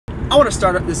I want to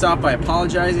start this off by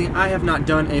apologizing. I have not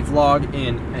done a vlog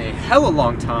in a hella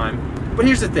long time. But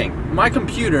here's the thing. My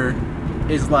computer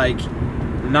is like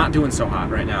not doing so hot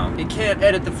right now. It can't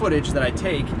edit the footage that I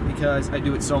take because I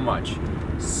do it so much.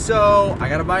 So I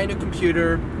gotta buy a new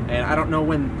computer, and I don't know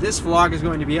when this vlog is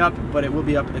going to be up, but it will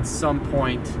be up at some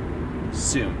point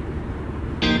soon.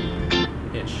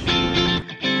 Ish.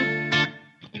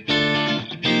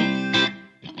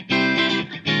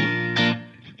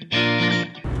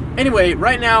 Anyway,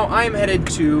 right now I'm headed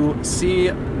to see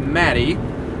Maddie.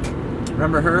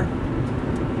 Remember her?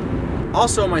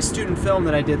 Also, my student film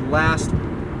that I did last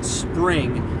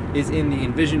spring is in the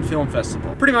Envision Film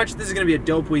Festival. Pretty much, this is gonna be a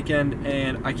dope weekend,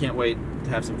 and I can't wait to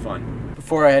have some fun.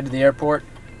 Before I head to the airport,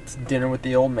 it's dinner with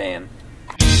the old man.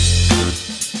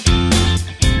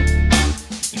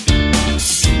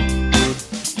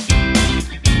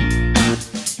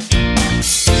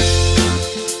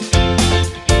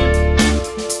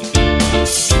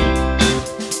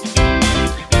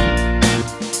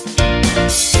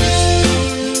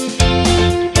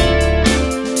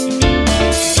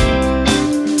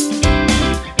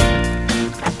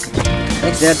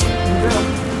 Thanks, Dad.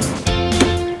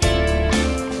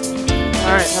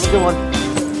 Alright, have a good one.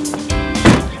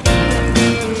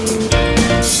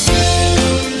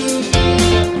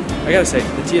 I gotta say,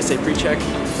 the TSA pre-check,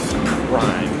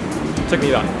 prime. Took me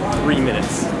about 3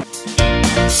 minutes.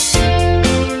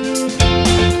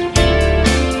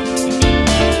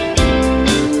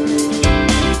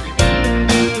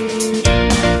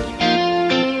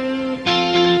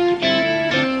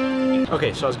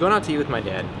 Okay, so I was going out to eat with my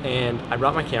dad, and I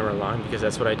brought my camera along because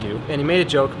that's what I do. And he made a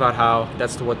joke about how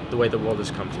that's the way the world has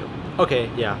come to.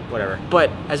 Okay, yeah, whatever. But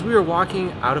as we were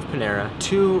walking out of Panera,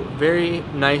 two very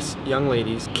nice young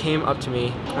ladies came up to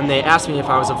me, and they asked me if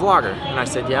I was a vlogger. And I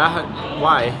said, yeah,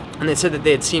 why? And they said that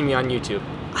they had seen me on YouTube.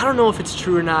 I don't know if it's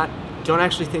true or not. Don't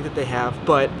actually think that they have,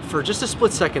 but for just a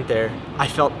split second there, I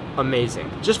felt amazing.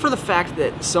 Just for the fact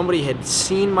that somebody had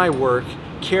seen my work,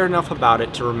 cared enough about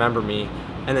it to remember me,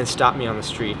 and then stop me on the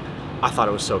street. I thought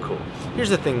it was so cool. Here's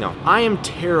the thing though, I am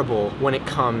terrible when it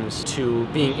comes to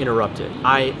being interrupted.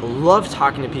 I love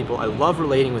talking to people, I love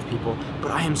relating with people,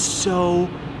 but I am so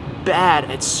bad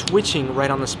at switching right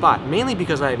on the spot, mainly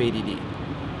because I have ADD.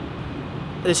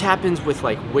 This happens with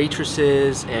like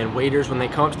waitresses and waiters when they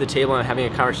come up to the table and I'm having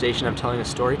a conversation, I'm telling a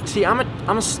story. See, I'm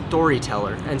a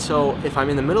storyteller, and so if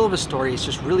I'm in the middle of a story, it's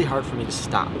just really hard for me to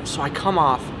stop. So I come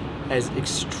off as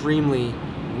extremely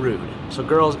rude. So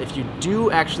girls, if you do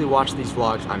actually watch these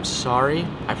vlogs, I'm sorry.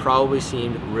 I probably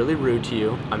seemed really rude to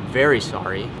you. I'm very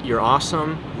sorry. You're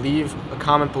awesome. Leave a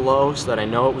comment below so that I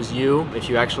know it was you. If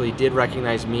you actually did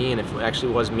recognize me and if it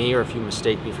actually was me, or if you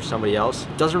mistake me for somebody else.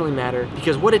 It doesn't really matter,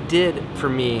 because what it did for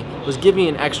me was give me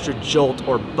an extra jolt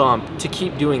or bump to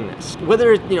keep doing this.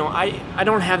 Whether, you know, I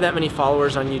don't have that many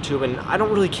followers on YouTube, and I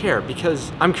don't really care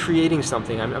because I'm creating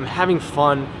something. I'm having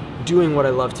fun doing what I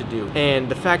love to do. And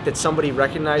the fact that somebody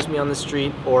recognized me on the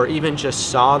street, or even just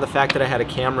saw the fact that I had a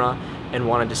camera and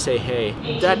wanted to say hey,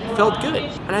 that felt good.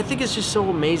 And I think it's just so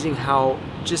amazing how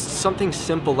just something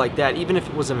simple like that, even if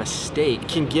it was a mistake,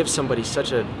 can give somebody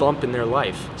such a bump in their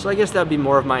life. So I guess that would be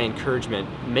more of my encouragement.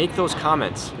 Make those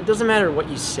comments. It doesn't matter what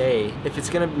you say. If it's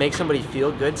gonna make somebody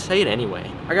feel good, say it anyway.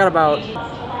 I got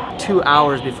about 2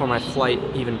 hours before my flight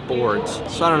even boards,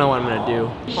 so I don't know what I'm gonna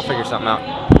do. I'll figure something out.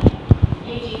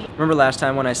 Remember last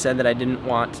time when I said that I didn't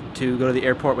want to go to the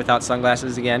airport without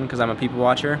sunglasses again because I'm a people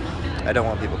watcher? I don't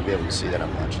want people to be able to see that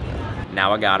I'm watching them.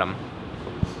 Now I got them.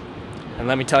 And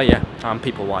let me tell you, I'm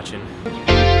people watching.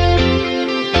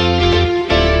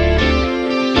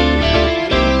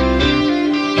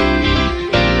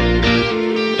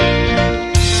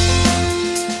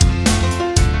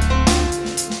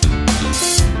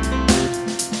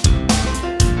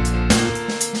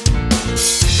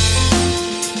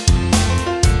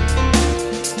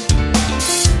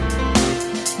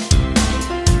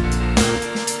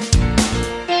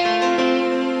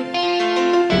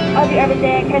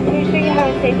 Everything. Continue to show you how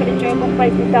to safe and enjoyable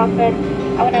flight to Southwest.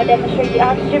 I will now demonstrate the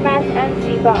oxygen mask and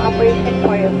seatbelt operation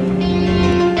for you.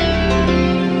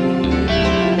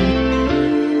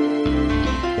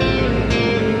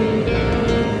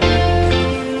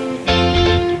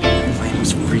 The plane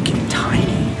was freaking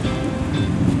tiny.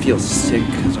 I feel sick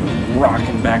because I'm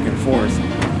rocking back and forth.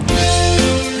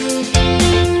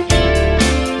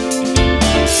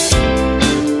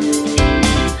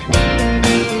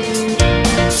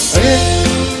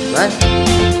 What?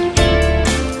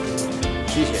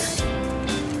 She's here.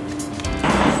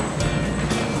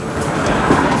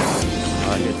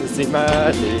 I get to see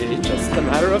Maddie, just a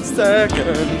matter of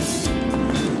seconds.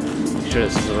 Sure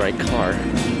this is the right car.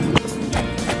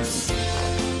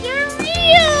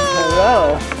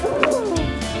 Oh.